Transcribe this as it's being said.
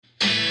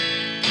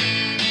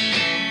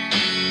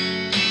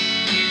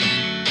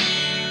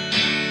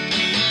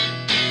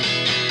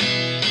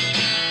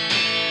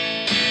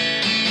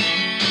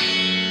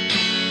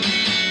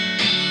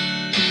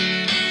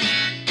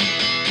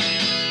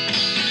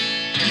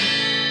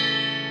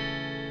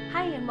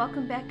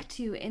welcome back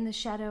to In the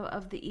Shadow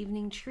of the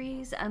Evening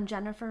Trees. I'm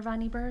Jennifer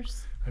Von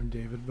Ebers. I'm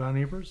David Von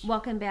Ebers.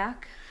 Welcome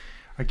back.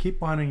 I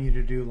keep wanting you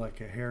to do like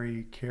a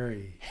Harry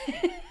Carey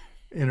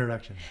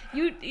introduction.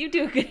 You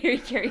do a good Harry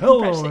Carey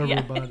Hello, impression.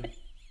 everybody.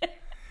 Yeah.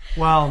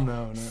 Well,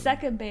 no.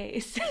 Second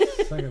base.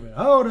 Second base.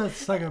 Oh, that's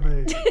second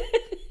base.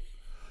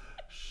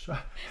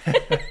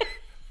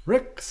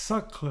 Rick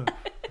Sutcliffe.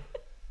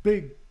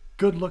 Big,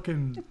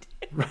 good-looking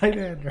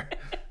right-hander.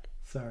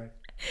 Sorry.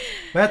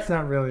 That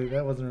wasn't really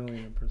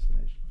an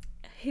impersonation.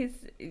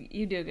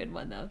 You do a good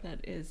one though.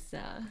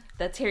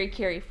 That's Harry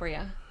Carey for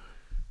you.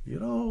 You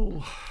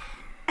know,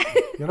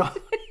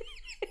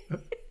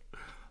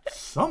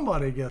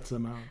 somebody gets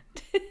him out.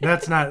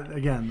 That's not.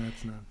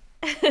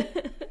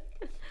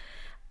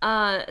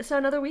 So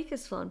another week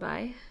has flown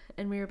by,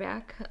 and we are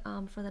back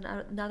for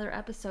another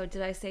episode.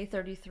 Did I say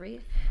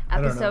 33?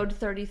 Episode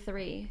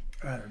 33.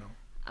 I don't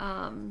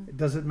know.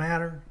 Does it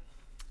matter?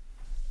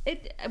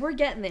 We're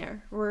getting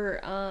there. We're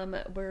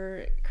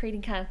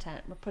creating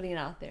content. We're putting it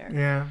out there.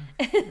 Yeah.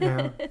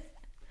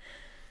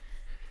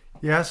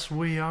 Yes,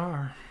 we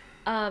are.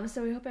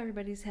 So we hope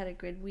everybody's had a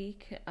good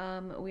week.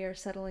 We are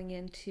settling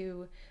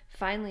into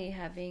finally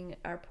having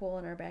our pool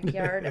in our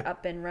backyard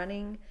up and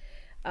running.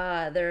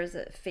 There's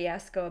a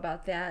fiasco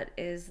about that.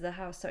 Is the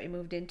house that we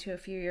moved into a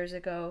few years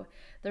ago.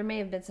 There may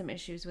have been some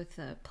issues with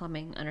the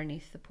plumbing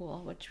underneath the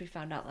pool, which we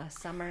found out last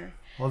summer.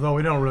 Although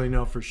we don't really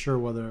know for sure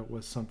whether it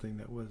was something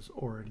that was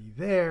already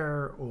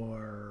there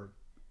or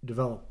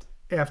developed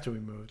after we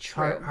moved.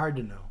 True. Hard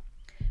to know.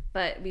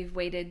 But we've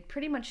waited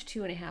pretty much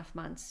 2.5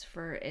 months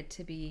for it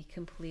to be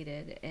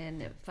completed,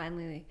 and it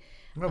finally...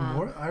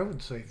 more, I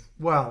would say.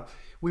 Well,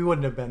 we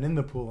wouldn't have been in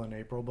the pool in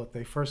April, but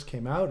they first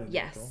came out in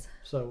April.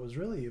 So it was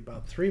really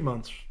about 3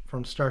 months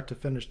from start to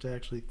finish to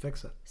actually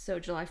fix it. So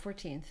July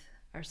 14th,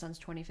 our son's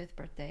 25th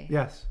birthday,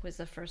 was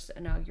the first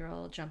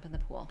inaugural jump in the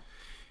pool.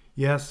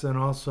 Yes, and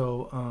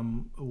also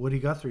Woody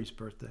Guthrie's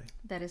birthday.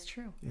 That is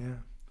true. Yeah.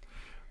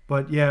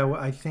 But yeah,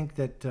 I think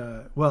that,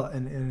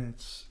 and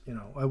it's,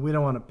 we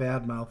don't want to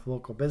badmouth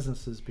local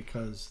businesses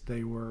because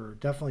they were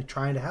definitely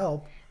trying to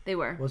help. They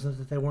were. It wasn't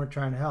that they weren't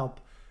trying to help,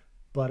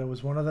 but it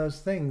was one of those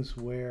things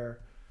where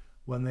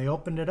when they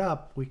opened it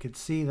up, we could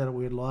see that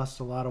we had lost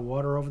a lot of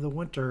water over the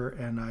winter.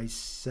 And I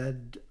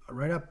said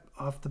right up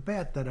off the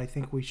bat that I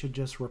think we should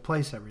just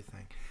replace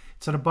everything.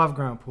 It's an above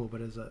ground pool,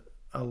 but as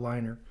a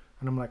liner.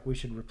 And I'm like, we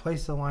should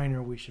replace the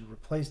liner. We should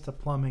replace the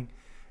plumbing.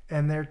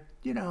 And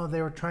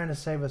they were trying to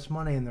save us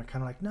money, and they're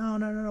kind of like,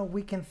 no,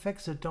 we can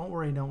fix it. Don't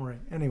worry.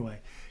 Anyway,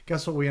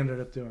 guess what we ended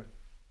up doing?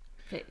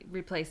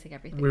 Replacing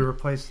everything. We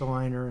replaced the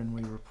liner, and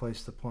we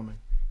replaced the plumbing.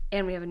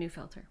 And we have a new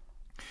filter.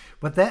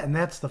 But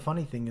that's the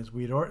funny thing is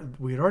we'd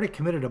already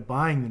committed to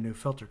buying the new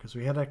filter because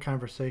we had that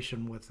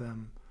conversation with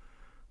them,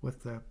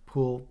 with the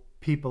pool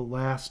people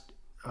last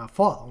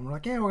fall. And we're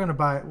like, yeah, we're going to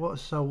buy it. Well,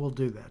 so we'll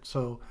do that.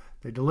 So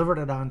they delivered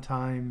it on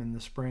time in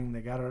the spring.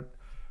 They got it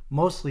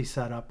mostly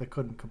set up. They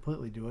couldn't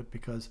completely do it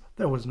because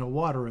there was no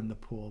water in the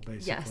pool,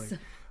 basically. Yes.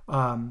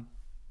 And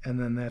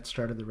then that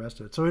started the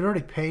rest of it. So we'd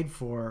already paid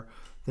for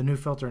the new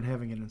filter and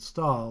having it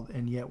installed,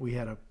 and yet we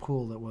had a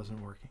pool that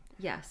wasn't working.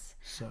 Yes.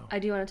 So I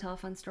do want to tell a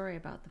fun story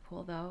about the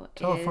pool, though.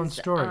 Tell a fun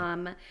story.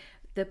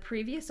 The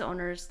previous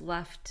owners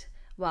left,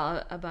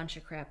 a bunch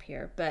of crap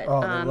here, but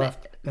they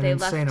left an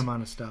insane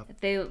amount of stuff.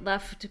 They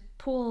left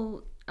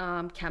pool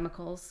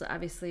chemicals,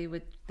 obviously,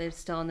 they're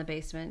still in the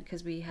basement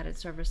because we had it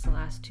serviced the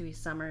last 2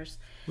 summers.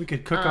 We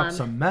could cook up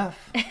some meth.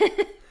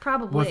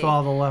 Probably. With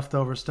all the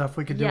leftover stuff.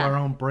 We could do our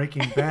own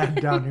Breaking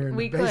Bad down here in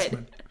the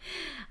basement.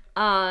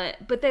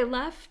 But they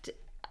left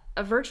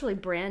a virtually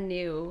brand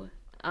new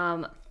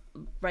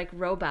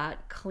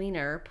robot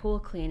cleaner, pool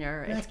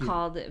cleaner. Vacuum. It's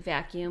called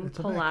Vacuum.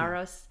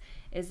 Polaris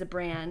is the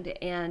brand.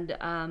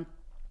 And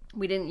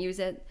we didn't use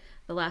it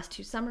the last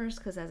 2 summers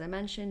because, as I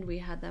mentioned, we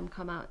had them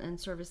come out and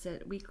service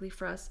it weekly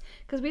for us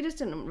because we just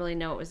didn't really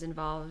know what was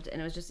involved,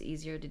 and it was just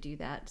easier to do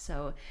that.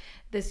 So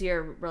this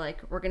year we're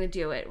like, we're going to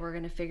do it. We're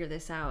going to figure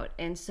this out.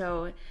 And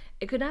so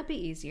it could not be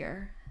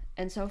easier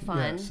and so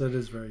fun. Yes, it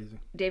is very easy.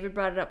 David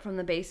brought it up from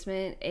the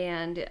basement,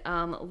 and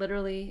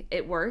literally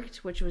it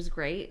worked, which was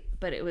great,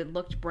 but it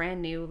looked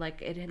brand new,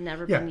 like it had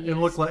never been used. It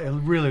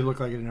really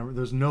looked like it never.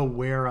 There's no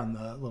wear on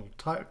the little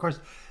of course,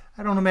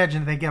 I don't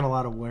imagine they get a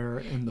lot of wear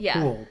in the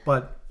pool,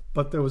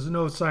 but there was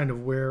no sign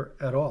of wear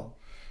at all.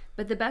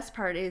 But the best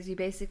part is you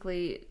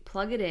basically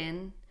plug it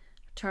in,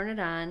 turn it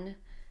on,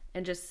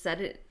 and just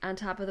set it on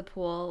top of the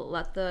pool,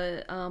 let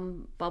the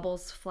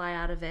bubbles fly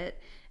out of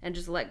it, and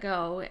just let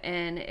go,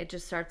 and it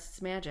just starts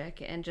its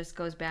magic and just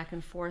goes back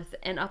and forth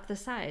and up the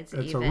sides.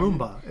 It's a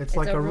Roomba. It's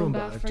like a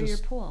Roomba. For your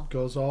pool.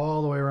 Goes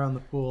all the way around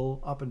the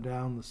pool, up and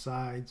down the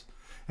sides.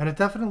 And it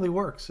definitely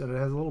works. And it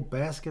has a little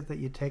basket that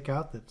you take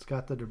out that's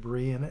got the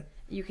debris in it.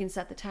 You can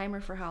set the timer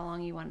for how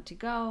long you want it to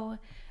go.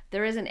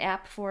 There is an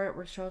app for it.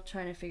 We're still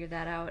trying to figure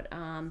that out,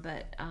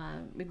 but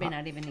we may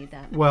not even need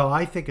that. Well,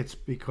 I think it's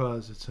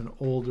because it's an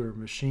older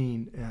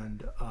machine,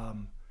 and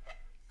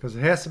because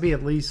it has to be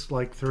at least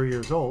like 3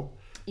 years old.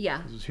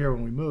 Yeah. It was here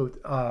when we moved.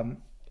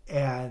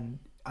 And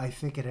I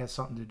think it has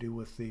something to do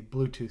with the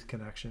Bluetooth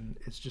connection.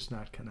 It's just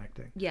not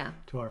connecting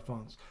to our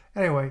phones.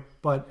 Anyway,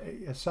 but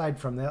aside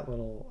from that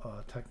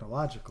little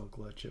technological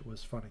glitch, it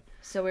was funny.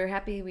 So we're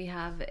happy we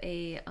have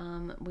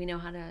we know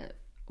how to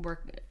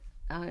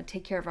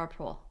take care of our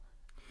pool.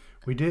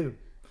 We do.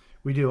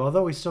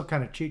 Although we still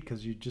kind of cheat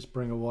because you just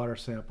bring a water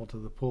sample to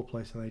the pool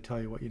place and they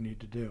tell you what you need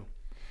to do.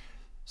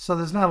 So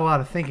there's not a lot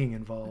of thinking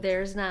involved.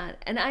 There's not.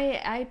 And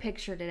I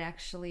pictured it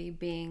actually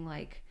being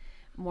like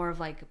more of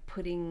like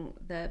putting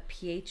the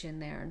pH in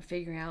there and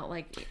figuring out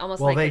like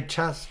almost well, they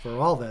test for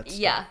all that stuff.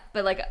 Yeah,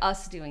 but like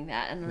us doing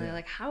that. And they're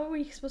like, how are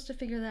we supposed to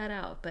figure that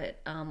out?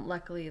 But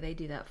luckily they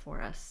do that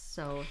for us.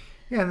 So...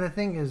 Yeah, and the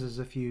thing is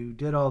if you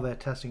did all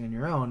that testing on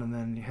your own and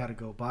then you had to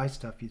go buy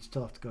stuff, you'd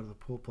still have to go to the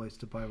pool place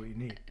to buy what you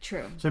need.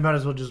 True. So you might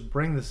as well just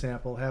bring the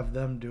sample, have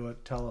them do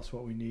it, tell us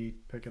what we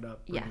need, pick it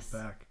up, bring it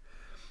back.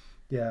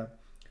 Yeah.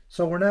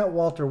 So we're not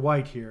Walter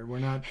White here. We're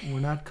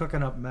not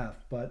cooking up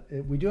meth, but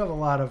we do have a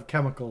lot of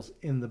chemicals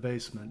in the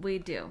basement. We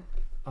do.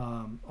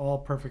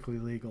 All perfectly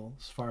legal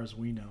as far as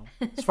we know.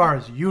 As far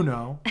as you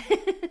know.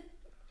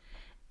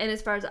 And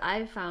as far as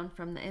I've found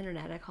from the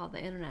internet, I called the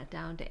internet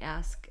down to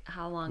ask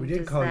how long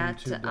does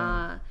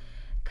that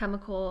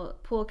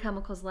pool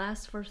chemicals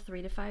last for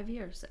 3 to 5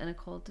 years in a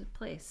cold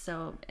place.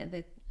 So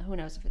who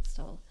knows if it's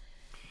still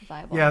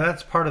viable. Yeah,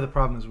 that's part of the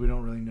problem is we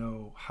don't really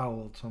know how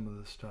old some of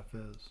this stuff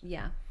is.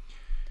 Yeah.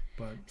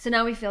 But so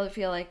now we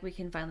feel like we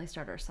can finally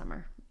start our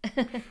summer.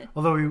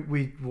 Although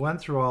we went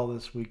through all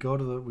this, we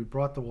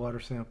brought the water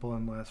sample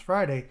in last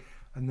Friday.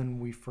 And then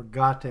we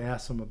forgot to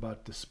ask them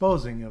about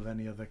disposing of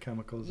any of the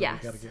chemicals that we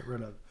got to get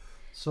rid of.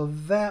 So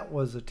that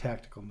was a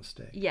tactical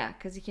mistake. Yeah,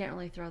 because you can't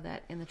really throw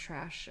that in the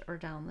trash or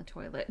down the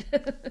toilet.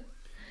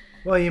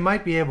 Well, you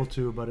might be able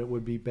to, but it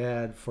would be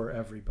bad for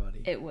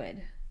everybody. It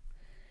would.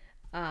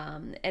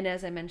 And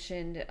as I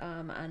mentioned,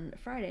 on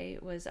Friday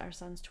was our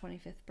son's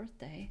 25th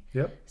birthday.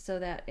 Yep. So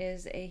that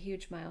is a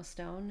huge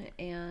milestone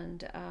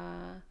and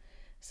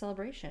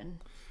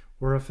celebration.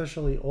 We're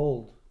officially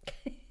old.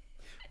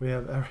 We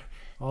have...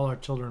 All our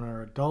children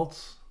are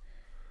adults.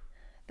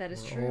 That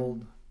is true.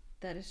 Old.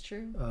 That is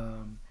true.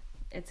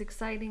 It's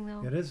exciting,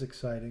 though. It is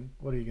exciting.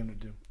 What are you going to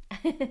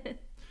do?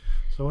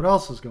 So what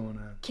else is going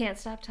on? Can't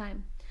stop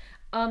time.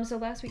 So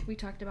last week we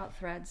talked about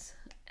Threads.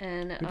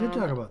 And we did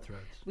talk about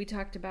Threads. We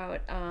talked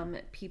about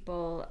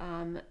people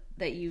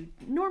that you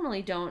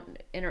normally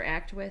don't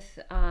interact with.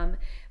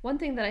 One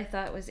thing that I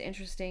thought was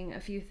interesting, a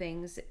few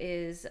things,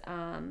 is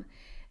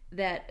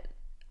that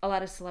a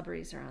lot of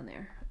celebrities are on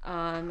there,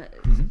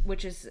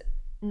 which is...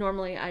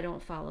 Normally, I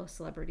don't follow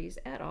celebrities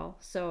at all,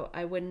 so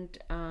I wouldn't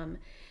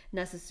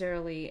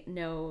necessarily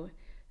know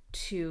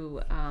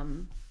to,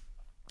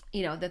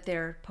 that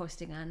they're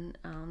posting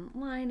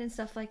online and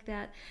stuff like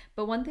that.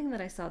 But one thing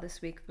that I saw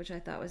this week, which I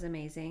thought was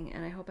amazing,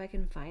 and I hope I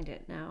can find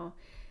it now,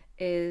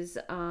 is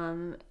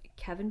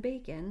Kevin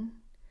Bacon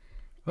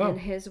and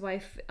his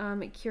wife,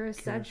 Kira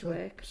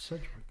Sedgwick,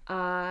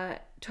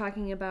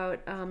 talking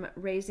about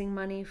raising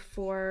money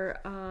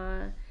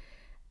for...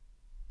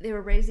 They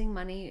were raising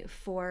money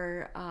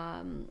for,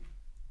 oh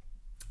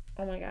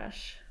my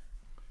gosh,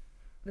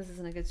 this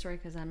isn't a good story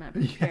because I'm not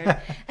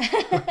prepared.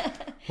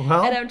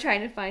 Well, and I'm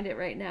trying to find it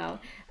right now.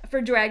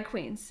 For drag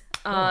queens,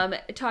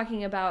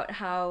 talking about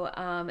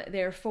how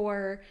they're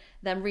for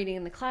them reading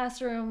in the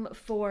classroom,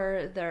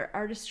 for their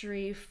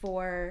artistry,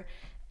 for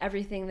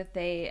everything that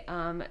they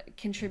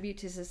contribute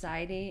to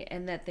society,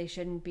 and that they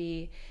shouldn't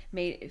be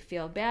made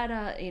feel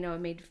bad,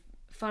 made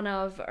fun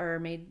of or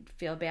made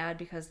feel bad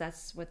because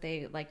that's what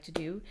they like to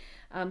do,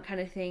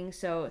 kind of thing.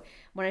 So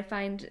when I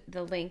find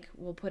the link,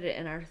 we'll put it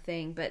in our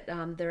thing, but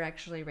they're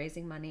actually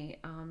raising money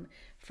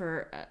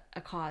for a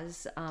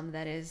cause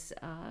that is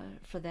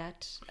for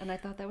that, and I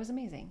thought that was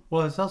amazing.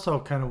 Well, it's also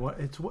kind of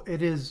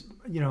it is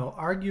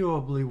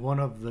arguably one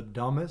of the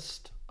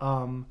dumbest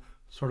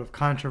sort of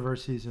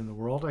controversies in the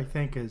world, I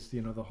think, is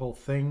the whole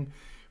thing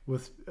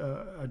with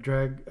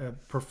drag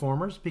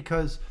performers,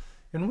 because,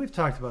 and we've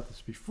talked about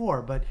this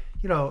before, but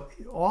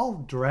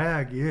all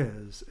drag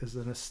is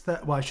an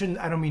aesthetic. Well,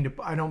 I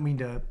don't mean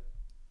to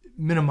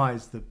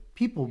minimize the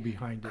people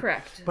behind it.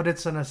 Correct. But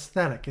it's an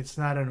aesthetic. It's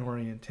not an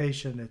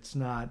orientation. It's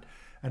not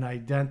an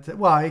identity.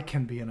 Well, it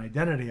can be an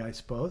identity, I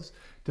suppose,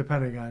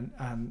 depending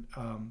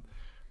on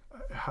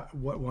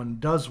what one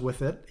does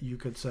with it, you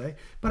could say.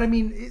 But I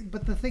mean,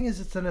 but the thing is,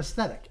 it's an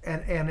aesthetic,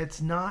 and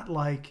it's not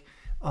like,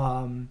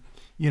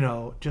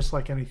 just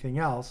like anything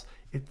else.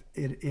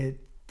 It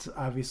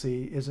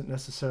obviously isn't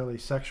necessarily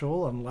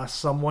sexual unless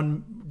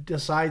someone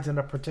decides in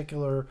a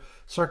particular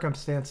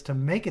circumstance to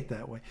make it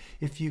that way.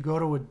 If you go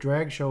to a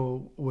drag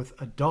show with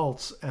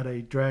adults at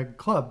a drag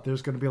club,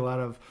 there's going to be a lot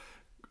of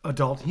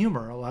adult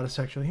humor, a lot of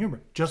sexual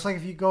humor. Just like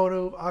if you go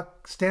to a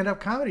stand-up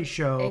comedy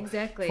show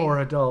for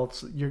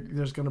adults,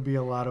 there's going to be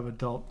a lot of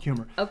adult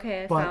humor.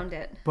 Okay, I found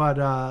it.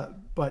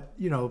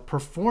 But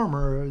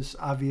performers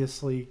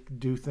obviously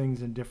do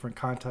things in different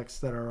contexts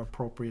that are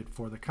appropriate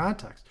for the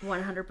context.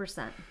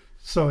 100%.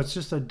 So it's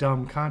just a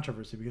dumb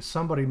controversy because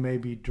somebody may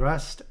be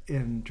dressed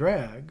in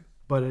drag,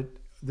 but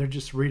they're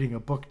just reading a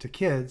book to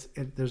kids.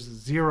 There's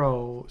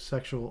zero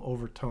sexual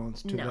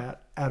overtones to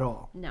that at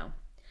all. No.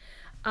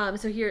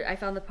 So here I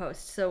found the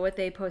post. So what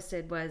they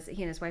posted was,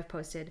 he and his wife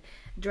posted,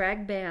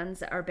 drag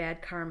bans are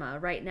bad karma.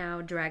 Right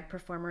now, drag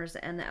performers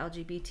and the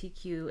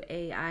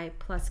LGBTQAI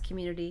plus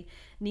community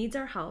needs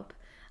our help.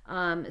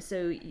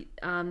 So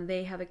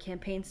they have a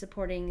campaign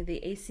supporting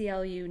the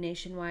ACLU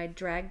Nationwide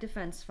Drag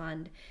Defense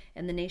Fund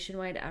and the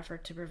nationwide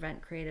effort to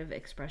prevent creative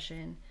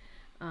expression.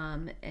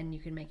 And you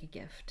can make a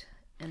gift.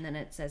 And then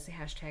it says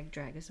hashtag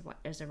drag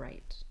is a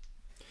right.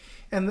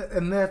 And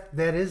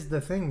that is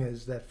the thing,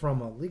 is that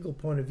from a legal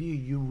point of view,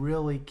 you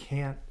really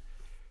can't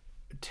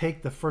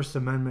take the First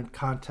Amendment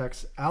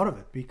context out of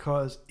it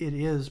because it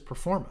is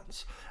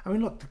performance. I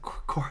mean, look, the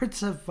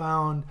courts have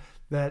found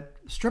that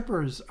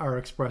strippers are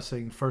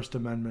expressing First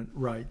Amendment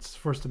rights,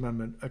 First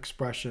Amendment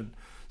expression.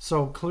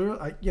 So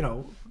clearly,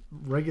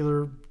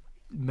 regular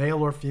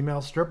male or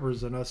female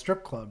strippers in a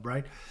strip club,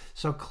 right?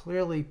 So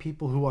clearly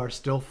people who are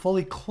still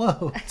fully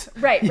clothed.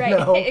 Right,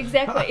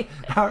 exactly.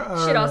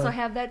 Should also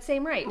have that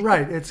same right.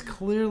 Right. It's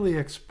clearly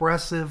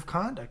expressive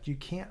conduct. You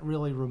can't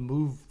really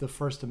remove the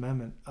First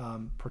Amendment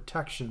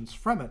protections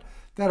from it.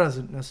 That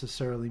doesn't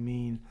necessarily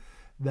mean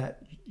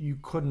that you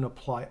couldn't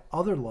apply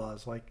other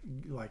laws, like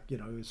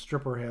a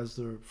stripper has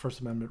the First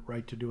Amendment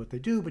right to do what they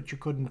do, but you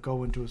couldn't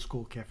go into a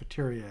school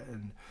cafeteria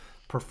and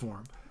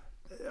perform.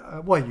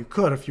 Well, you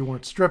could if you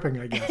weren't stripping,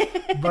 I guess.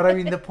 But I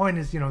mean, the point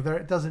is,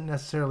 it doesn't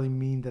necessarily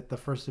mean that the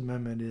First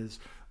Amendment is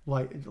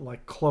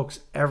like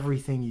cloaks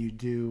everything you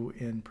do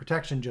in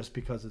protection just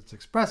because it's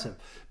expressive.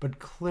 But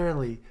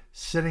clearly,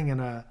 sitting in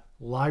a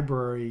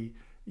library,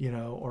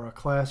 or a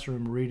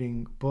classroom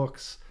reading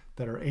books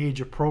that are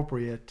age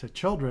appropriate to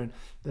children,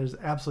 there's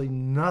absolutely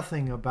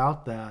nothing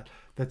about that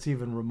that's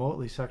even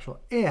remotely sexual,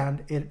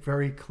 and it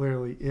very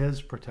clearly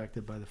is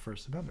protected by the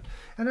First Amendment.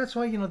 And that's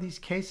why these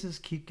cases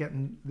keep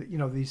getting,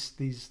 these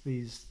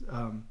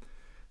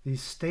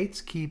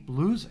states keep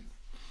losing.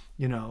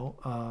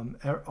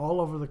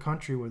 All over the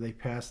country where they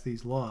pass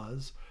these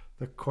laws,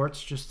 the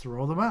courts just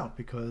throw them out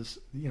because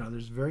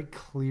there's very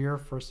clear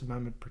First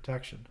Amendment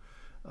protection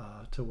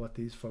to what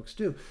these folks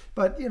do.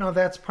 But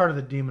that's part of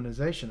the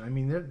demonization. I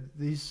mean,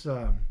 there's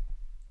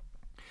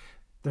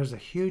a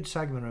huge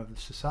segment of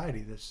the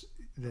society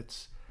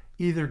that's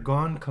either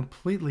gone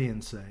completely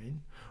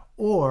insane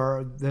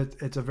or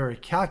that it's a very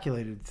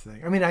calculated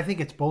thing. I mean, I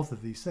think it's both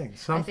of these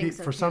things.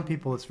 For some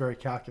people, it's very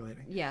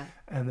calculating. Yeah.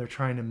 And they're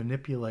trying to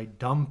manipulate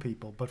dumb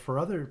people. But for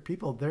other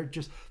people,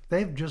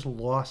 they've just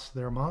lost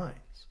their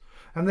minds.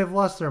 And they've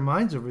lost their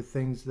minds over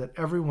things that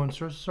everyone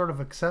sort of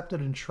accepted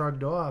and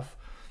shrugged off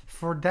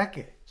for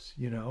decades.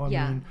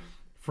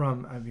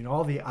 I mean,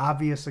 all the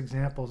obvious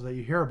examples that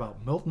you hear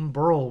about, Milton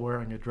Berle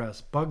wearing a dress,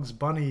 Bugs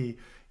Bunny,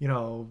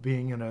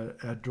 being in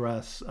a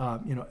dress,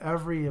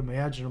 every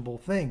imaginable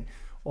thing,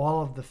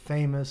 all of the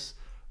famous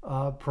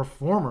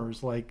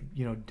performers like,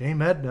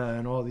 Dame Edna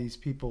and all these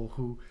people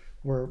who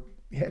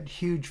had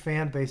huge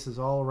fan bases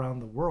all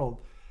around the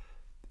world.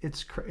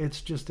 It's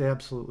just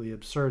absolutely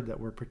absurd that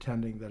we're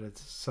pretending that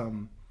it's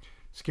some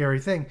scary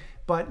thing.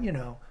 But,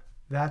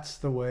 that's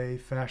the way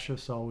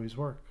fascists always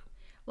work.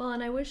 Well,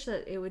 and I wish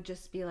that it would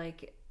just be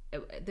like,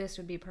 this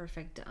would be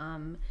perfect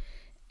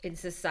in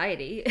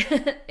society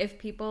if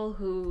people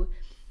who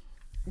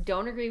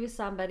don't agree with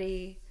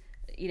somebody,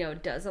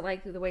 doesn't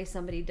like the way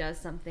somebody does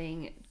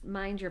something,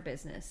 mind your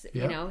business,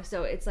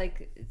 So it's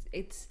like,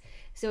 it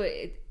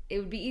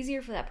would be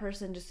easier for that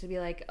person just to be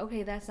like,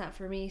 okay, that's not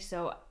for me,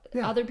 so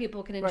other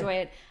people can enjoy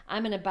it.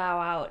 I'm going to bow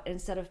out,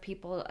 instead of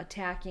people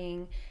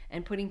attacking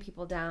and putting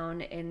people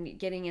down and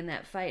getting in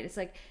that fight. It's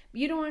like,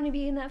 you don't want to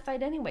be in that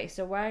fight anyway,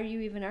 so why are you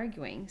even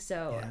arguing?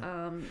 So,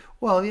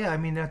 I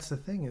mean, that's the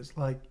thing, is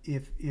like,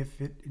 if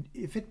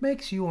it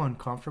makes you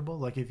uncomfortable,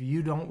 like if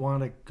you don't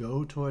want to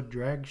go to a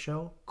drag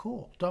show,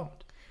 cool,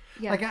 don't.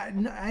 Yeah. Like,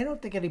 I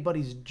don't think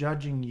anybody's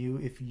judging you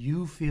if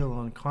you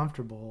feel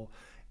uncomfortable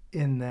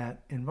in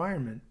that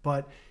environment,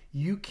 but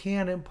you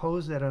can't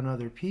impose that on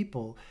other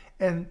people.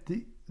 And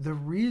the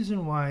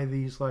reason why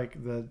these,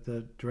 like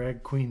the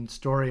drag queen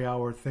story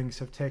hour things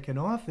have taken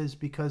off is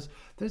because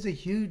there's a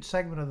huge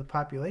segment of the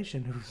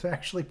population who's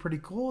actually pretty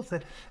cool with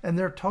it, and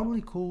they're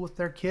totally cool with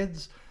their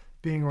kids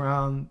being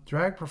around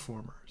drag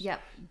performers.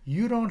 Yep.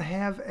 You don't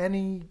have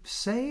any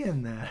say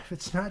in that. If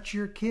it's not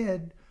your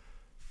kid,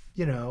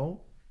 you don't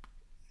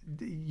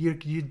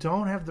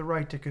have the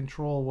right to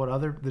control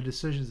the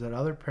decisions that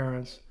other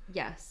parents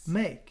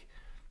make.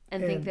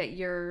 And think that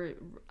your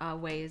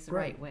way is the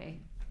right way.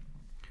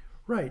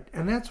 Right.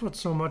 And that's what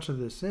so much of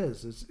this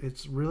is.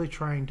 It's really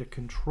trying to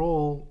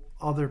control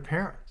other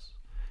parents.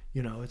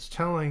 It's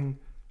telling,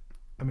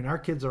 I mean, our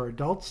kids are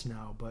adults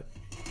now, but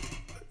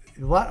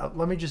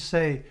let me just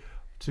say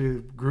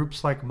to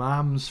groups like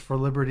Moms for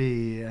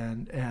Liberty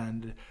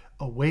and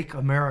Awake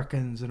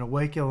Americans and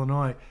Awake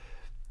Illinois,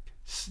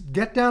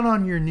 get down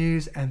on your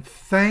knees and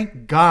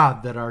thank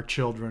God that our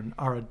children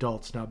are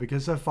adults now.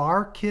 Because if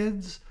our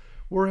kids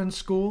were in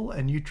school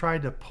and you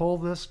tried to pull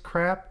this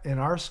crap in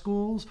our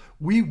schools,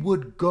 we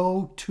would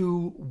go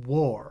to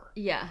war.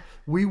 Yeah.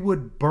 We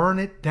would burn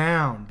it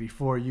down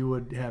before you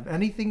would have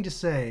anything to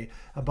say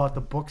about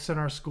the books in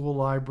our school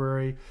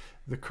library,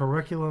 the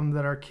curriculum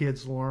that our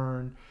kids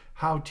learn,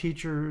 how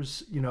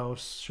teachers,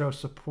 show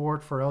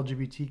support for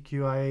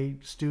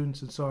LGBTQIA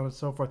students and so on and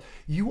so forth.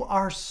 You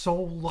are so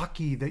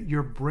lucky that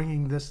you're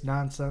bringing this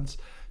nonsense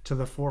to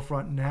the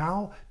forefront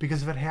now,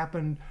 because if it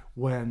happened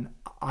when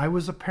I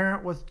was a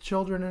parent with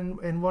children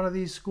in one of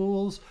these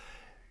schools,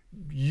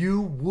 you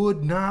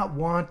would not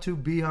want to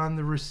be on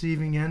the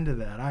receiving end of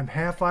that. I'm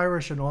half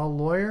Irish and all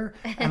lawyer,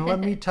 and let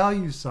me tell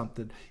you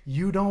something.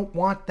 You don't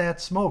want that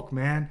smoke,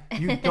 man.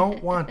 You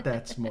don't want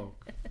that smoke.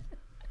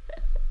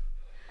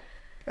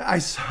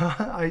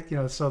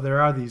 So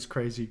there are these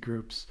crazy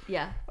groups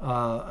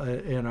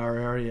in our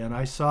area, and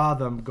I saw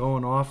them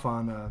going off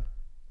on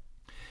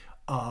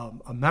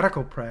a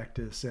medical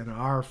practice in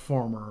our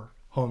former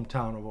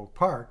hometown of Oak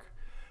Park,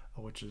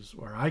 which is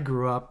where I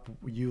grew up.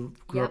 You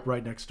grew up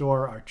right next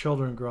door. Our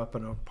children grew up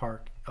in Oak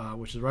Park,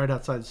 which is right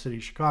outside the city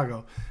of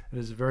Chicago. It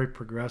is a very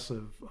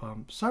progressive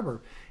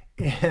suburb,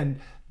 and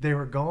they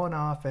were going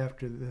off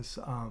after this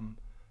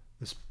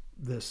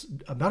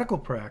medical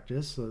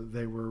practice.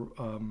 They were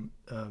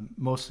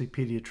mostly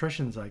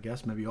pediatricians, I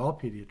guess, maybe all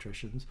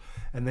pediatricians,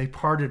 and they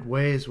parted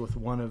ways with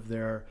one of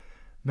their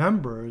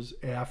members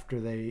after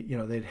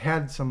they'd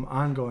had some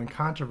ongoing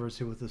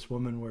controversy with this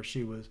woman where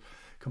she was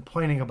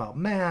complaining about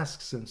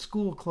masks and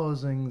school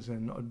closings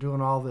and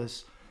doing all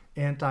this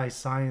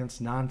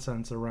anti-science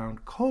nonsense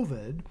around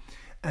COVID.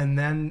 And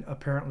then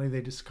apparently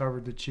they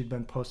discovered that she'd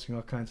been posting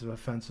all kinds of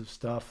offensive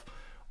stuff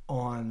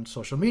on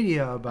social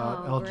media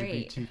about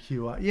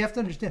LGBTQ. You have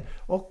to understand,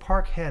 Oak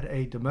Park had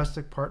a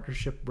domestic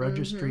partnership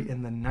registry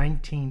in the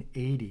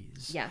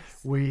 1980s. Yes.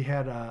 We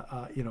had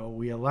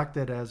we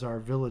elected as our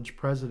village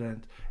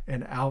president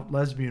an out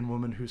lesbian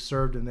woman who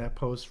served in that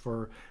post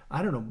for,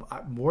 I don't know,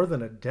 more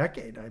than a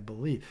decade, I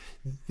believe.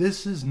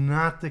 This is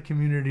not the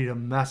community to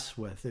mess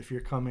with if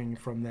you're coming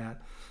from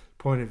that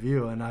point of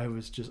view. And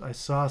I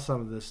saw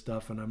some of this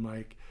stuff and I'm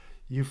like,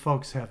 you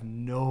folks have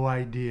no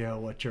idea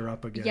what you're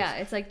up against. Yeah,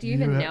 it's like, do you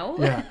even know?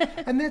 Yeah,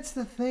 and that's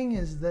the thing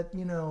is that,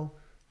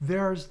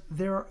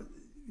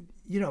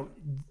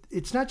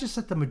 it's not just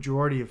that the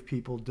majority of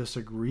people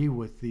disagree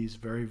with these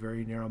very,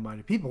 very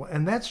narrow-minded people.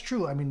 And that's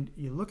true. I mean,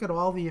 you look at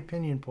all the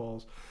opinion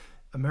polls,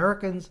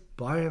 Americans,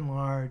 by and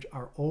large,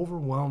 are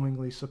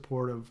overwhelmingly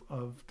supportive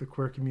of the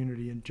queer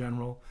community in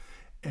general,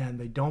 and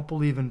they don't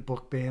believe in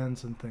book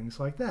bans and things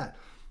like that.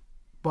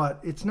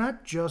 But it's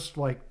not just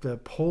like the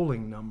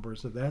polling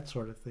numbers of that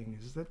sort of thing.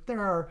 Is that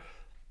there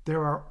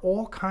are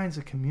all kinds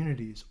of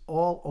communities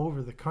all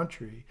over the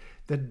country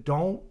that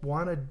don't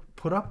want to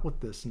put up with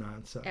this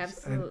nonsense.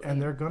 Absolutely.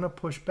 And they're going to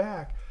push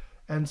back.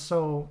 And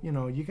so,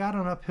 you got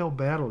an uphill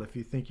battle if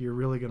you think you're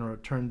really going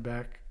to turn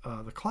back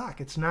the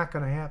clock. It's not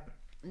going to happen.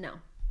 No.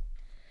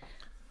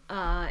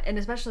 And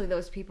especially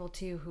those people,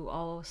 too, who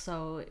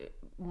also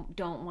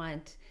don't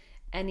want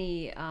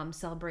any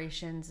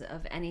celebrations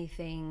of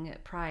anything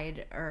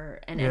Pride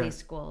or in any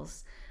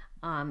schools.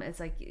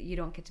 It's like you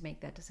don't get to make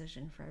that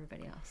decision for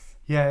everybody else.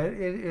 Yeah,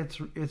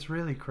 it's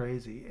really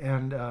crazy,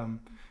 and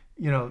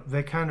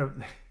they kind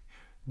of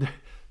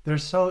they're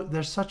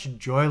such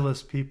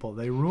joyless people.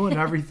 They ruin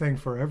everything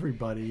for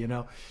everybody.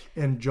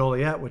 In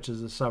Joliet, which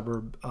is a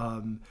suburb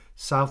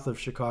south of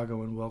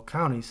Chicago in Will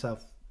County,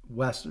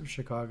 southwest of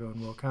Chicago in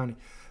Will County.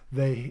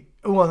 It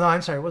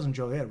wasn't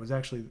Joliet. It was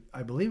actually,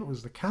 I believe it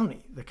was the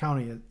county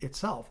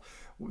itself.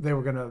 They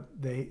were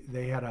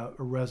they had a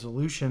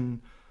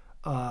resolution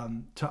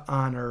to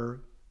honor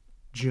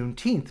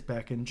Juneteenth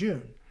back in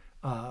June.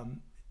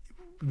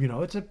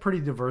 It's a pretty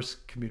diverse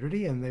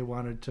community, and they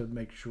wanted to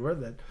make sure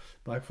that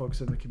Black folks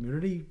in the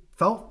community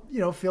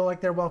feel like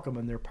they're welcome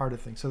and they're part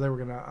of things. So they were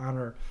going to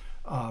honor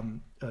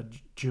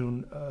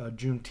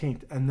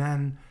Juneteenth, and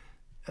then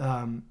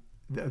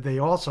they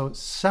also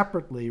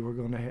separately were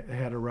going to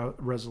had a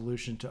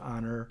resolution to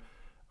honor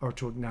or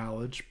to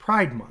acknowledge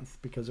Pride Month,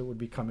 because it would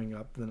be coming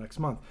up the next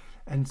month.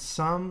 And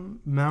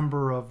some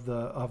member of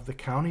the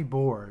county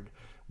board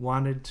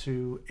wanted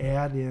to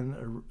add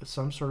in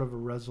some sort of a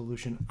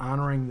resolution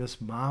honoring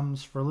this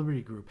Moms for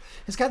Liberty group.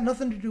 It's got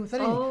nothing to do with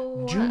anything.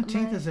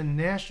 Juneteenth is a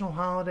national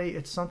holiday.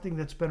 It's something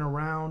that's been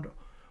around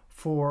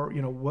for,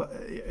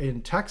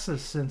 in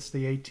Texas since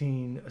the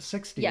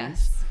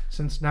 1860s,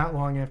 since not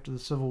long after the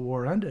Civil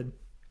War ended.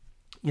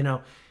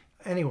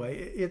 Anyway,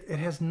 it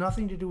has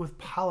nothing to do with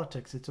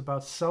politics. It's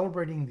about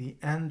celebrating the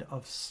end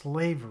of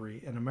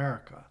slavery in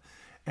America.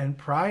 And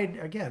Pride,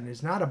 again,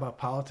 is not about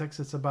politics.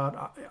 It's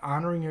about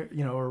honoring,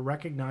 or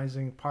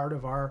recognizing part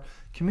of our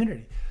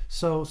community.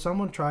 So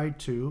someone tried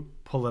to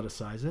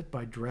politicize it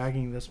by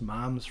dragging this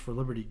Moms for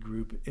Liberty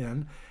group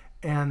in,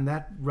 and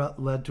that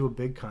led to a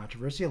big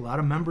controversy. A lot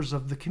of members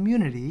of the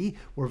community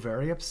were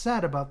very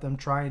upset about them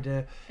trying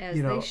to,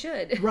 they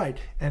should. Right,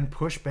 and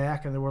push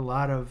back. And there were a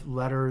lot of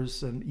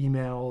letters and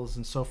emails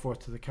and so forth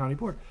to the county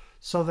board.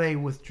 So they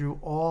withdrew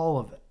all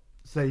of it.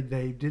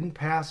 They didn't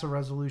pass a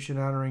resolution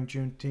honoring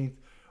Juneteenth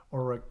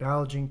or we're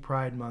acknowledging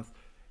Pride Month.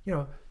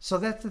 So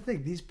that's the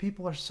thing. These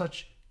people are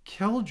such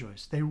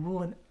killjoys. They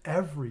ruin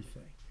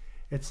everything.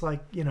 It's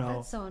like,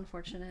 That's so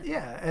unfortunate.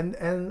 Yeah,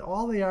 and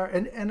all they are,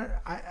 and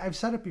I've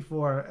said it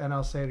before, and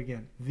I'll say it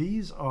again.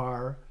 These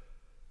are,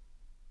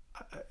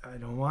 I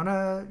don't want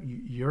to,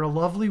 you're a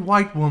lovely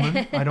white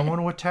woman. I don't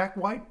want to attack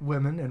white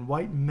women, and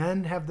white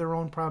men have their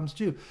own problems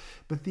too.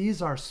 But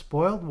these are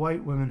spoiled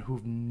white women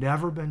who've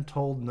never been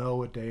told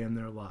no a day in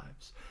their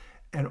lives.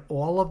 And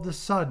all of the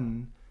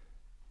sudden,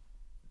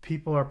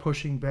 people are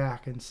pushing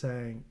back and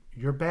saying,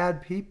 you're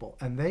bad people,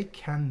 and they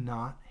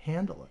cannot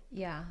handle it.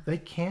 Yeah. They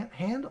can't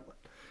handle it.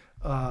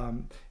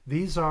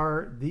 These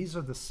are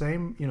the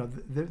same,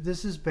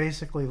 this is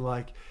basically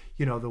like,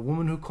 the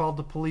woman who called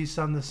the police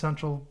on the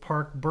Central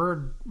Park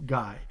bird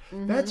guy.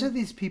 Mm-hmm. That's who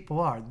these people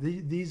are.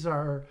 These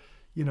are,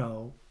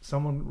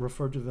 someone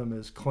referred to them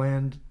as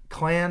canned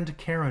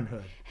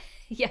Karenhood.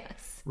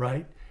 Yes.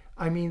 Right?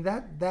 I mean,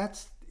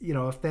 that's,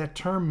 if that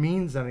term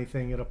means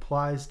anything, it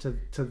applies to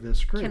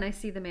this group. Can I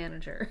see the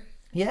manager?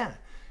 Yeah.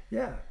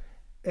 Yeah.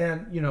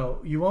 And,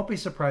 you won't be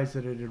surprised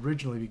that it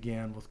originally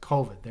began with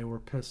COVID. They were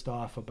pissed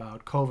off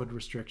about COVID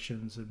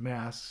restrictions and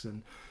masks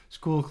and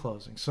school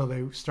closing. So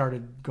they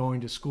started going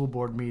to school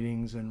board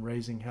meetings and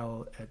raising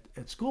hell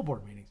at school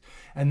board meetings.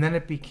 And then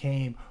it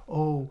became,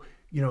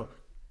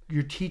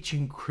 you're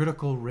teaching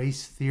critical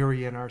race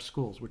theory in our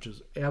schools, which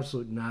is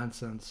absolute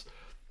nonsense.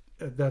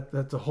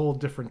 That's a whole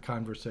different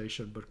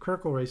conversation. But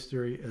critical race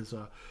theory is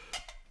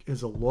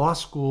a law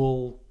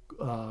school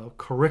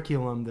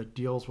curriculum that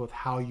deals with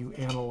how you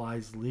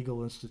analyze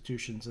legal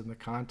institutions in the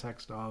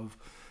context of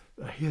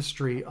a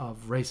history of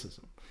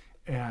racism,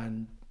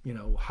 and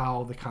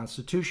how the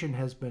Constitution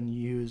has been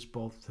used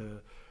both to,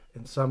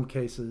 in some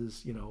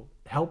cases,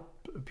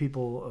 help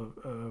people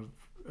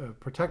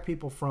protect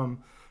people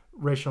from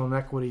racial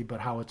inequity,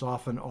 but how it's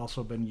often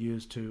also been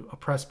used to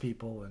oppress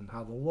people, and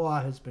how the law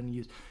has been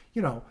used.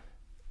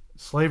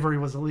 Slavery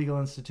was a legal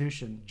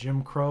institution.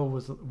 Jim Crow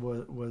was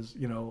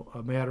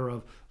a matter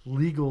of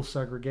legal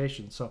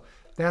segregation. So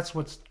that's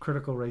what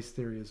critical race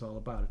theory is all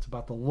about. It's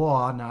about the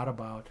law, not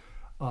about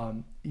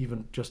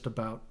even just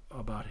about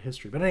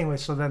history. But anyway,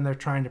 so then they're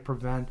trying to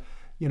prevent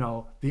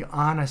the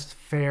honest,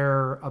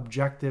 fair,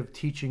 objective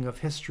teaching of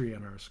history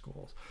in our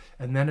schools.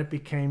 And then it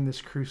became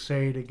this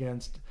crusade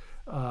against.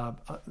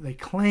 They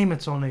claim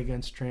it's only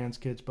against trans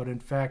kids, but in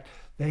fact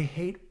they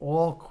hate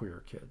all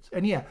queer kids.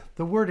 And yeah,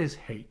 the word is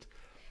hate.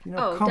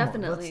 Come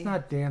definitely. on, let's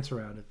not dance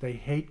around it. They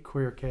hate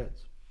queer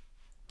kids.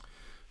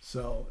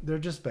 So they're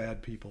just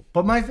bad people.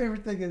 But my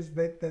favorite thing is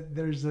that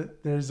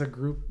there's a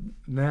group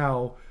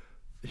now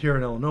here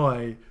in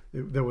Illinois.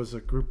 There was a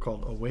group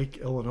called Awake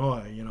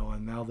Illinois,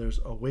 and now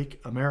there's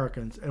Awake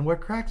Americans. And what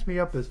cracks me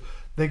up is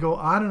they go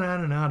on and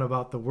on and on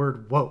about the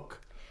word woke,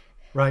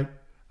 right?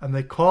 And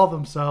they call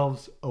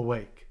themselves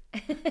awake.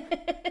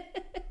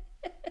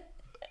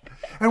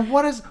 And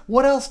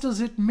what else does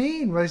it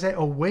mean when they say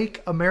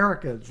awake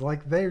Americans?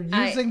 Like they're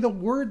using the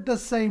word the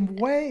same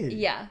way.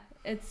 Yeah,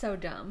 it's so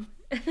dumb.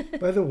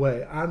 By the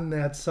way, on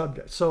that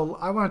subject, so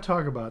I want to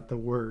talk about the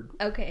word.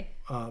 Okay.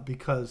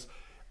 Because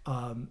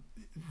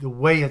the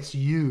way it's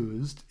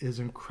used is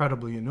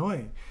incredibly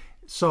annoying.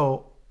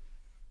 So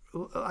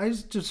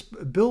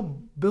Bill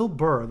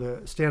Burr,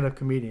 the stand-up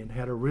comedian,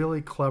 had a really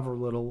clever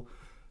little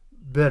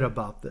bit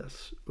about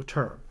this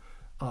term.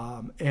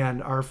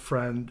 And our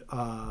friend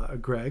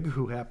Greg,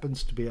 who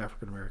happens to be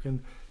African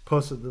American,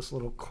 posted this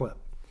little clip.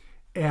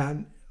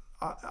 And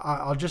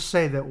I'll just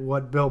say that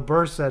what Bill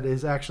Burr said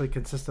is actually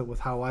consistent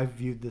with how I've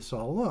viewed this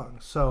all along.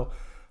 So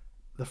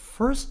the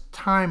first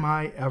time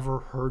I ever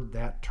heard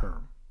that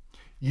term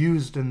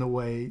used in the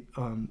way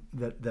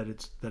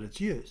that it's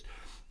used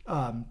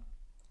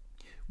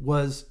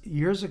was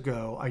years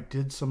ago. I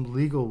did some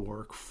legal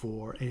work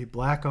for a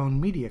black-owned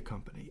media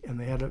company, and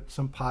they had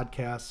some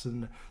podcasts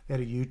and they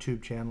had a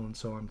YouTube channel and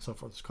so on and so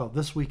forth. It's called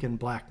This Week in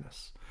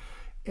Blackness.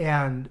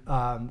 And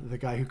the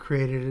guy who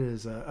created it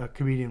is a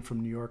comedian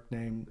from New York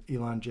named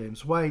Elon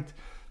James White,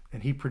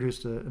 and he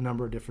produced a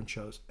number of different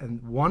shows.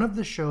 And one of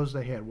the shows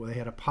they had, where they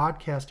had a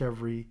podcast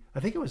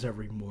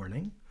every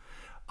morning,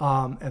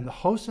 and the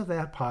host of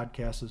that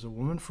podcast is a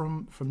woman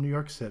from New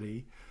York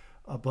City,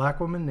 a black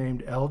woman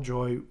named L.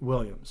 Joy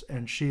Williams,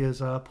 and she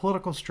is a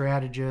political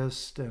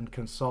strategist and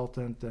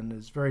consultant and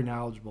is very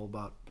knowledgeable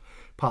about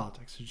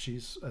politics. And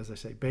she's, as I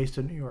say, based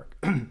in New York.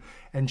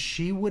 And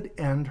she would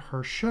end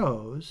her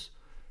shows,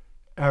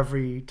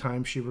 every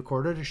time she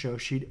recorded a show,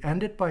 she'd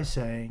end it by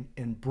saying,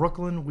 "In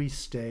Brooklyn, we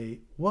stay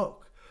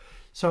woke."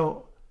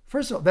 So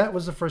first of all, that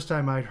was the first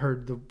time I'd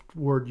heard the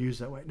word used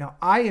that way. Now,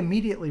 I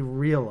immediately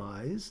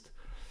realized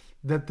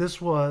that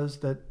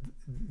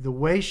the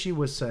way she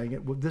was saying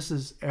it, this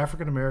is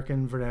African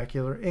American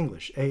Vernacular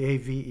English,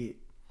 AAVE.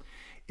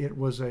 It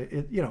was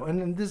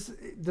and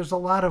there's a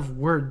lot of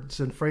words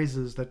and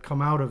phrases that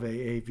come out of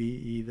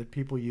AAVE that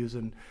people use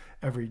in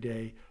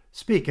everyday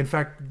speak. In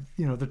fact,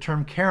 the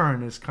term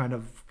Karen is kind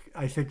of,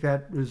 I think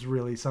that is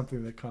really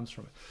something that comes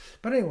from it.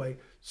 But anyway,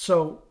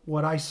 so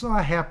what I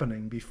saw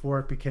happening before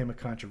it became a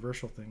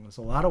controversial thing was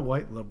a lot of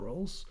white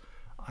liberals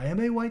I am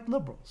a white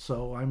liberal,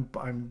 so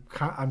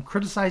I'm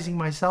criticizing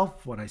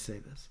myself when I say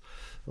this.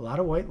 A lot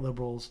of white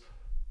liberals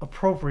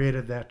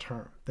appropriated that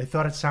term. They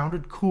thought it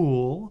sounded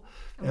cool.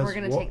 And we're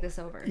going to take this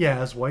over. Yeah,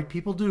 as white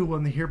people do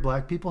when they hear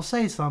black people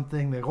say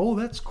something, they go, "Oh,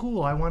 that's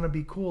cool. I want to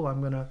be cool.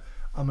 I'm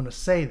gonna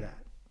say that."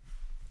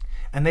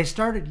 And they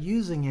started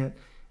using it,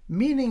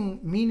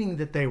 meaning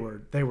that they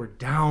were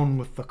down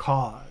with the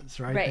cause,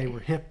 right? They were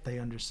hip. They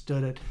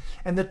understood it.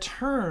 And the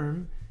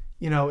term,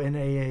 in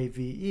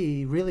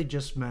AAVE really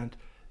just meant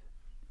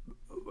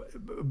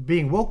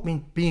being woke,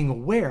 means being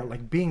aware,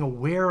 like being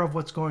aware of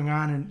what's going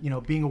on,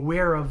 and being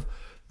aware of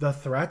the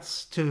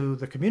threats to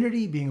the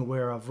community, being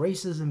aware of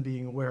racism,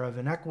 being aware of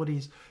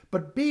inequities,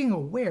 but being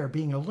aware,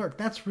 being alert.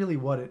 That's really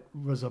what it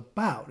was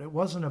about. It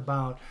wasn't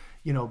about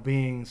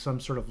being some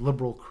sort of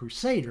liberal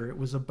crusader. It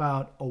was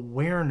about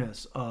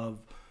awareness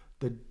of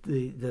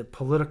the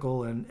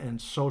political and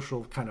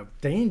social kind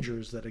of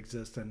dangers that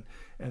exist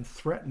and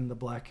threaten the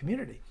black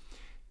community.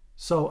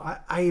 So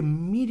I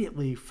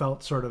immediately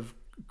felt sort of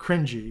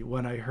cringy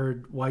when I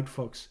heard white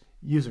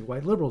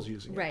liberals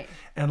using it. Right.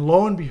 And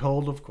lo and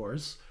behold, of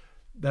course,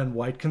 then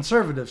white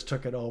conservatives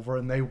took it over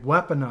and they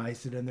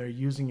weaponized it and they're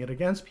using it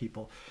against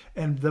people.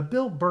 And the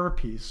Bill Burr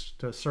piece,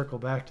 to circle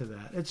back to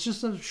that, it's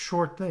just a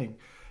short thing,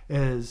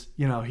 is,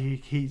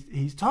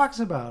 he talks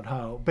about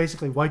how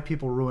basically white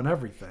people ruin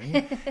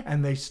everything.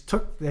 And they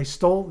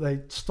stole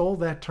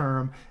that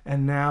term,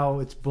 and now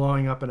it's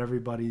blowing up in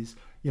everybody's,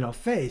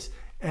 face.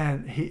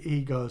 And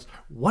he goes,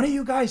 "One of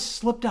you guys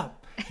slipped up.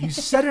 You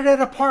said it at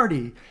a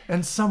party,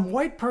 and some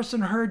white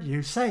person heard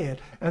you say it,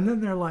 and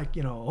then they're like,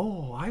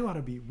 oh, I want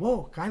to be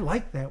woke. I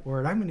like that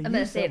word. I'm going to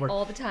use that word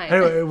all the time."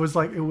 Anyway, it was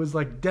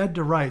like dead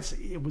to rights.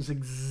 It was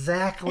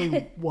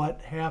exactly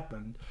what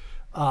happened.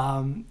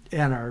 And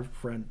our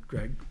friend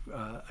Greg,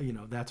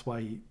 that's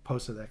why he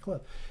posted that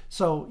clip.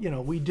 So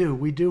we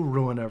do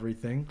ruin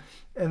everything,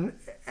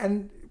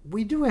 and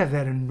we do have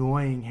that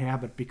annoying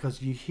habit,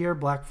 because you hear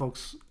black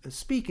folks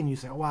speak and you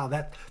say, "Oh, wow,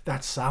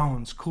 that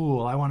sounds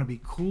cool. I want to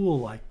be cool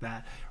like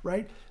that,"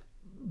 right?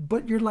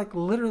 But you're like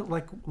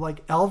literally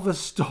like Elvis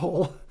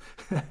stole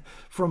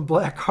from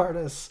black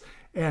artists,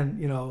 and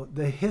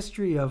the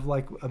history of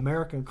like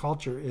American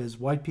culture is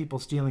white people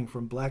stealing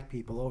from black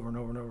people over and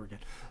over and over again.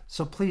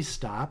 So please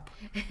stop.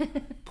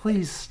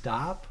 Please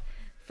stop.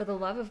 For the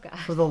love of God.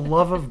 For the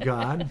love of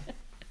God.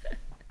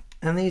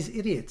 And these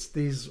idiots,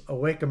 these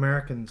Awake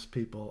Americans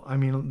people, I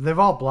mean, they've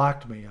all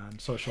blocked me on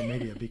social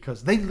media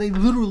because they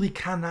literally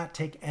cannot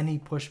take any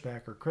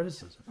pushback or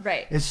criticism.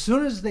 Right. As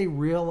soon as they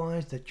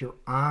realize that you're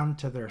on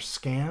to their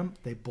scam,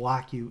 they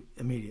block you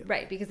immediately.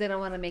 Right, because they don't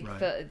want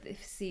to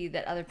see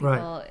that other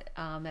people,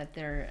 that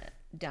they're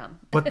dumb.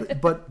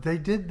 But they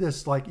did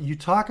this, like, you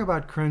talk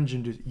about cringe,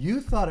 and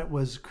you thought it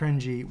was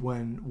cringy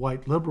when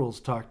white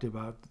liberals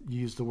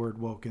used the word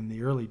woke in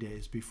the early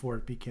days before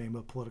it became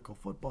a political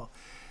football.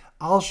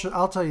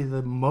 I'll tell you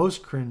the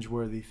most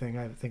cringeworthy thing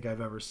I think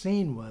I've ever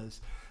seen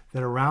was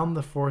that around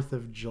the 4th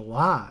of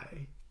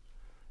July,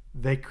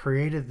 they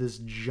created this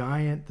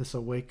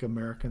Awake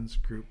Americans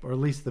group, or at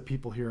least the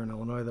people here in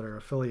Illinois that are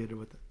affiliated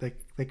with it.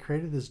 They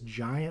created this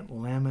giant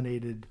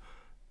laminated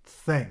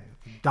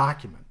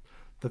document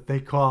that they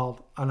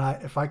called,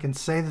 and if I can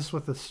say this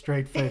with a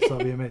straight face, I'll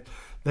be amazed.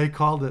 They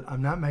called it,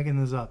 I'm not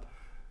making this up,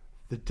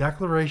 the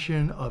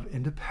Declaration of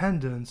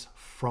Independence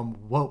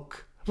from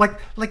Woke.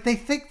 Like they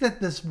think that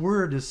this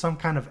word is some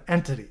kind of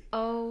entity.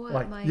 Oh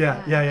my God.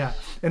 Yeah. Yeah.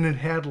 And it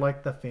had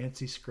like the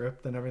fancy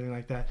script and everything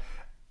like that.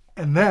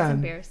 And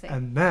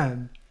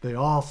then they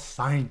all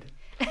signed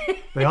it.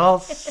 They all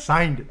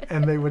signed it.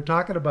 And they were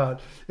talking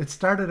about, it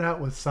started out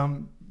with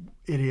some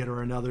idiot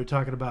or another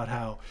talking about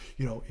how,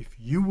 if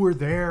you were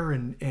there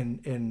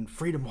in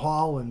Freedom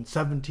Hall in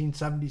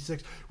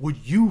 1776, would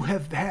you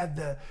have had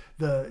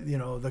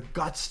the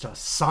guts to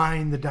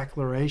sign the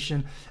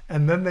Declaration?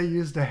 And then they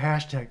used a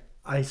hashtag.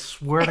 I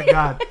swear to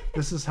God,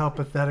 this is how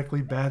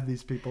pathetically bad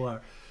these people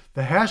are.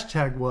 The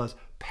hashtag was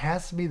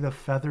 "Pass me the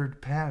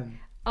feathered pen."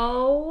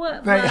 Oh,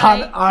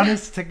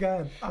 honest to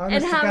God.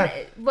 Honest to God.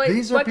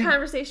 What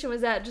conversation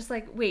was that? Just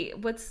like, wait,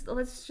 let's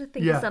just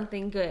think of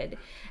something good,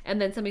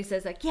 and then somebody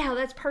says like, "Yeah,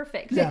 that's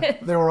perfect." Yeah,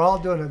 they were all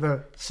doing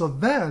it. So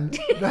then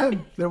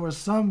there was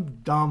some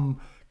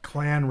dumb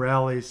Klan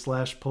rally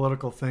 /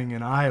 political thing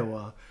in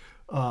Iowa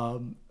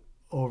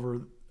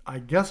over. I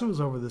guess it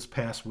was over this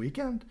past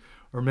weekend.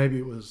 Or maybe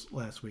it was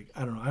last week.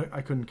 I don't know.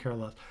 I couldn't care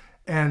less.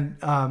 And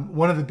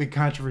one of the big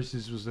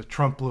controversies was that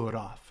Trump blew it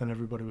off, and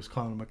everybody was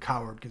calling him a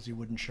coward because he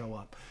wouldn't show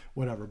up,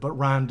 whatever. But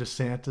Ron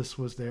DeSantis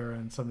was there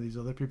and some of these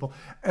other people.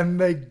 And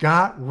they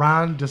got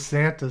Ron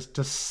DeSantis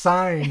to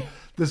sign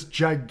this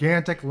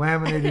gigantic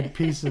laminated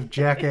piece of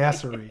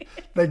jackassery.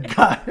 They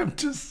got him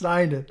to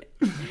sign it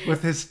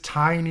with his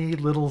tiny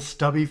little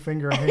stubby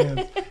finger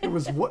hands.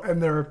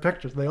 And there are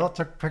pictures. They all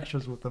took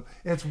pictures with them.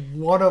 It's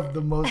one of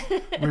the most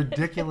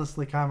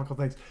ridiculously comical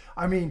things.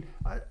 I mean,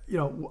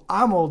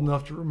 I'm old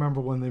enough to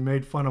remember when they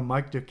made fun of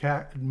Mike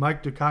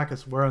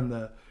Dukakis wearing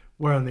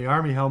wearing the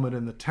Army helmet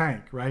in the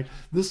tank, right?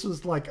 This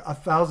was like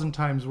 1,000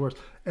 times worse.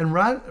 And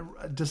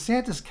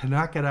DeSantis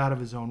cannot get out of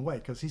his own way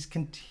because he's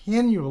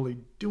continually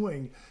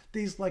doing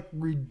these like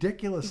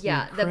ridiculously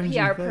the cringy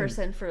PR things.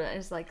 person for it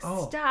is like,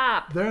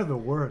 stop. They're the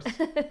worst.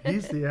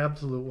 He's the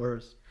absolute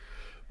worst.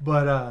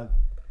 But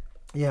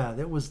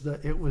it was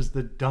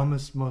the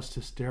dumbest, most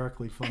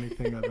hysterically funny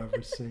thing I've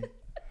ever seen.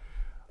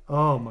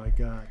 Oh my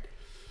God.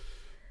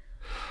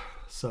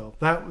 So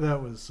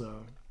that was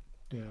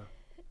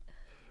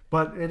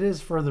But it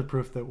is further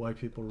proof that white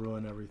people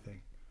ruin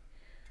everything.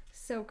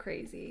 So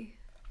crazy.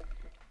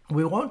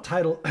 We won't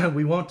title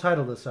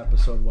this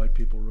episode "White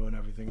People Ruin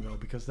Everything" though,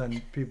 because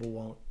then people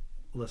won't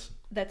listen.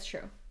 That's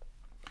true.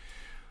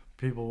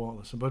 People won't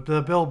listen. But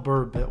the Bill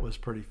Burr bit was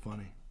pretty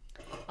funny.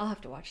 I'll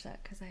have to watch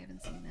that because I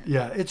haven't seen that.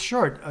 Yeah, it's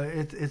short.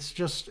 It's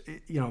just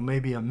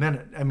maybe a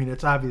minute. I mean,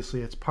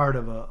 it's part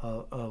of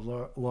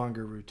a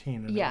longer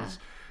routine, and it was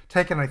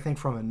taken, I think,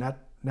 from a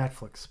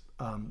Netflix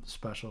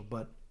special,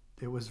 but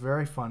it was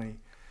very funny.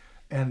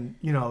 And,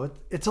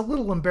 it's a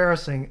little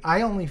embarrassing.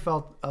 I only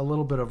felt a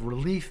little bit of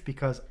relief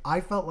because I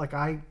felt like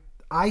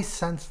I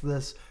sensed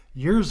this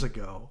years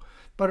ago.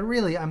 But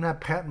really, I'm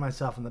not patting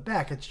myself on the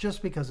back. It's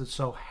just because it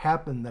so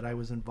happened that I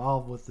was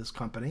involved with this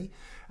company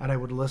and I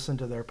would listen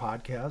to their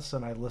podcasts,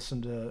 and I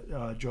listened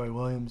to Joy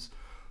Williams'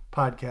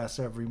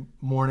 podcast every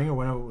morning or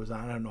whenever it was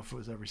on. I don't know if it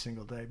was every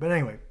single day. But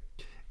anyway,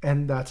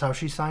 and that's how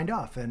she signed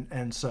off.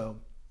 And so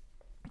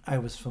I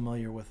was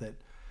familiar with it.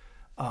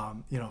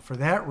 For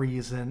that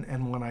reason,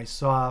 and when I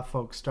saw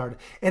folks started,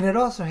 and it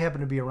also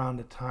happened to be around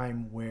a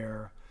time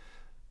where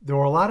there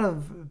were a lot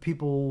of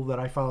people that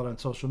I followed on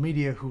social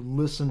media who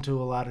listened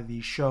to a lot of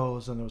these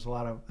shows, and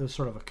there's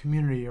sort of a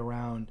community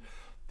around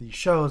these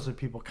shows and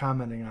people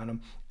commenting on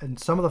them. And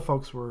some of the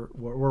folks were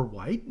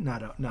white,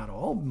 not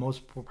all,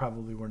 most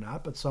probably were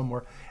not, but some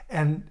were.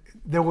 And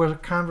there were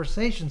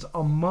conversations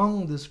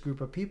among this group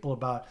of people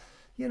about,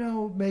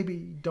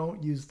 maybe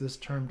don't use this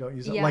term, don't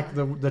use it. Yeah. Like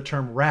the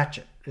term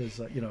ratchet is,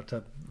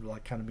 to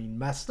like kind of mean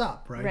messed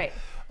up, right?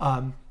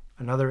 Right.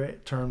 Another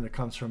term that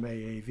comes from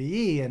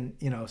AAVE,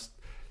 and,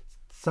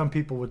 some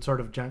people would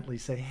sort of gently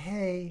say,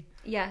 hey,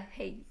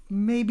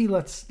 maybe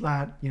let's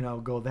not,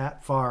 go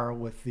that far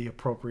with the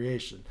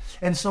appropriation.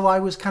 And so I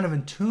was kind of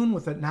in tune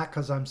with it, not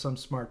because I'm some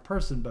smart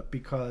person, but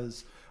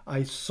because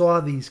I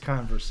saw these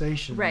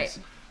conversations. Right.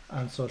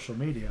 On social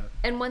media.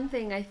 And one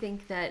thing I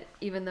think that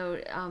even though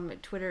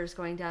Twitter is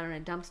going down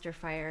in a dumpster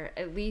fire,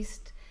 at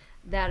least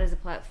that is a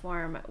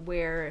platform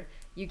where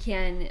you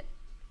can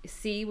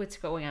see what's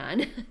going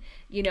on,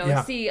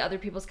 see other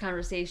people's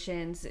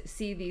conversations,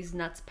 see these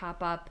nuts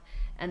pop up,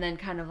 and then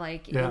kind of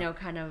like, in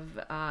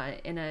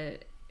a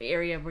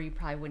area where you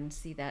probably wouldn't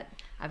see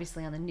that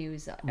obviously on the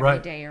news every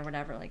day or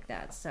whatever like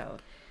that. So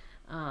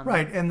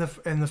right, and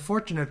the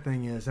fortunate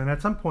thing is, and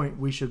at some point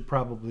we should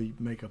probably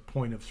make a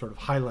point of sort of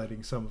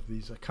highlighting some of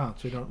these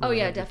accounts. We don't really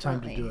have the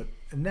time to do it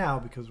now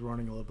because we're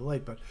running a little bit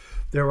late, but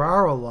there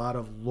are a lot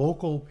of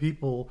local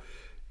people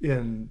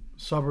in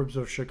suburbs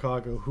of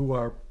Chicago who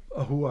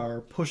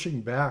are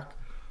pushing back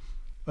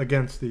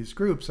against these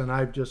groups, and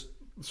I've just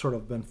sort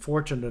of been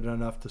fortunate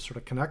enough to sort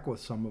of connect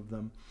with some of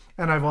them.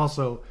 And I've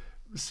also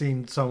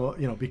seen some,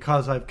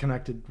 because I've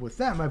connected with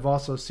them, I've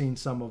also seen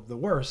some of the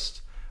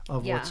worst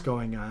of what's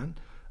going on.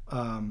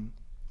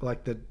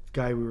 Like the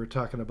guy we were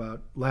talking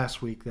about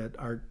last week, that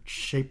Art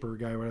Shaper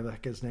guy, whatever the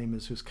heck his name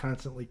is, who's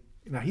constantly,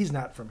 now he's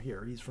not from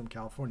here, he's from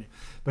California,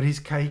 but he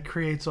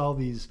creates all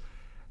these,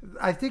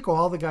 I think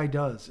all the guy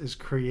does is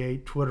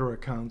create Twitter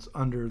accounts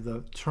under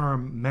the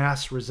term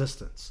mass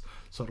resistance.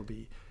 So it'll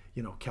be,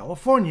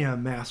 California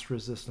mass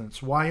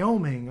resistance,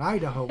 Wyoming,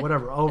 Idaho,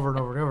 whatever, over and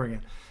over and over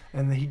again.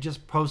 And he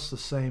just posts the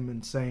same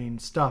insane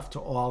stuff to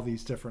all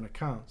these different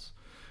accounts.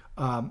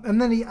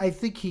 And then I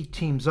think he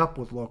teams up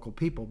with local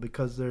people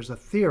because there's a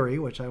theory,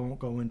 which I won't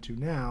go into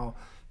now,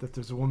 that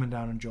there's a woman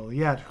down in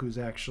Joliet who's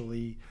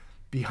actually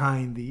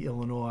behind the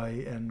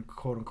Illinois and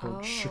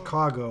quote-unquote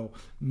Chicago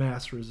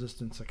mass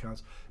resistance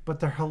accounts. But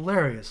they're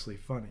hilariously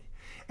funny.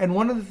 And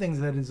one of the things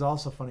that is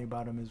also funny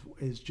about him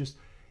is just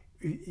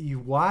you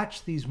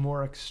watch these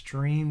more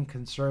extreme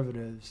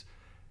conservatives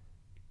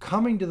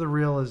coming to the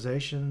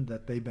realization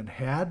that they've been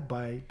had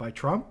by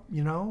Trump,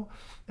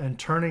 and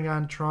turning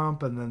on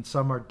Trump, and then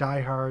some are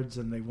diehards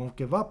and they won't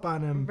give up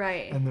on him.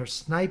 Right. And they're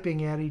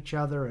sniping at each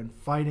other and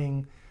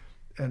fighting.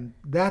 And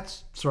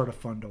that's sort of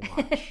fun to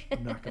watch.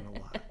 I'm not going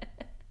to lie.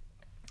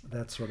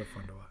 That's sort of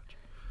fun to watch.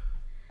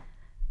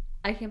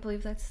 I can't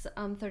believe that's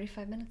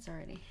 35 minutes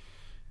already.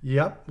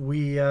 Yep,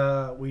 we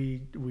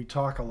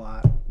talk a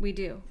lot. We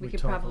do. We could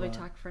probably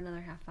talk for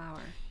another half hour.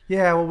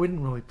 Yeah, well, we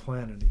didn't really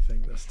plan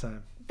anything this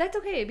time. That's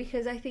okay,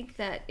 because I think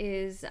that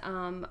is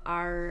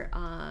our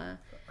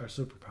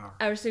superpower.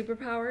 Our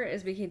superpower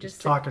is we can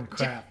just talking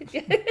crap.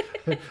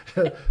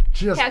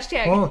 Just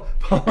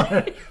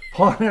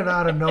pulling it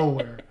out of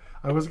nowhere.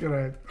 I was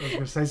gonna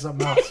say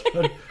something else,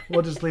 but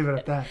we'll just leave it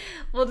at that.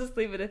 We'll just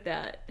leave it at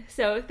that.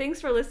 So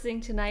thanks for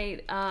listening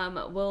tonight.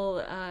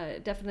 We'll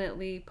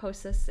definitely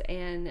post this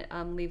and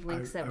leave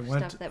links for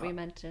stuff that we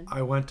mentioned.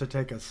 I went to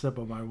take a sip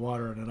of my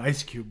water and an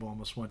ice cube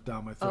almost went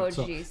down my throat.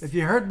 Oh, jeez. So if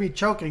you heard me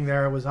choking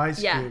there, it was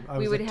ice cube.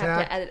 We would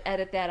have to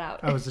edit that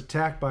out. I was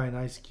attacked by an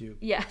ice cube.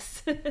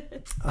 Yes.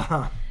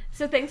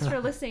 So thanks for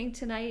listening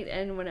tonight,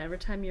 and whenever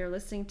time you're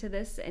listening to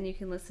this, and you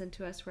can listen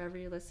to us wherever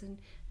you listen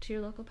to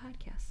your local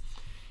podcasts.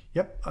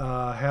 Yep.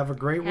 Have a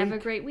great week. Have a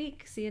great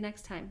week. See you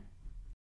next time.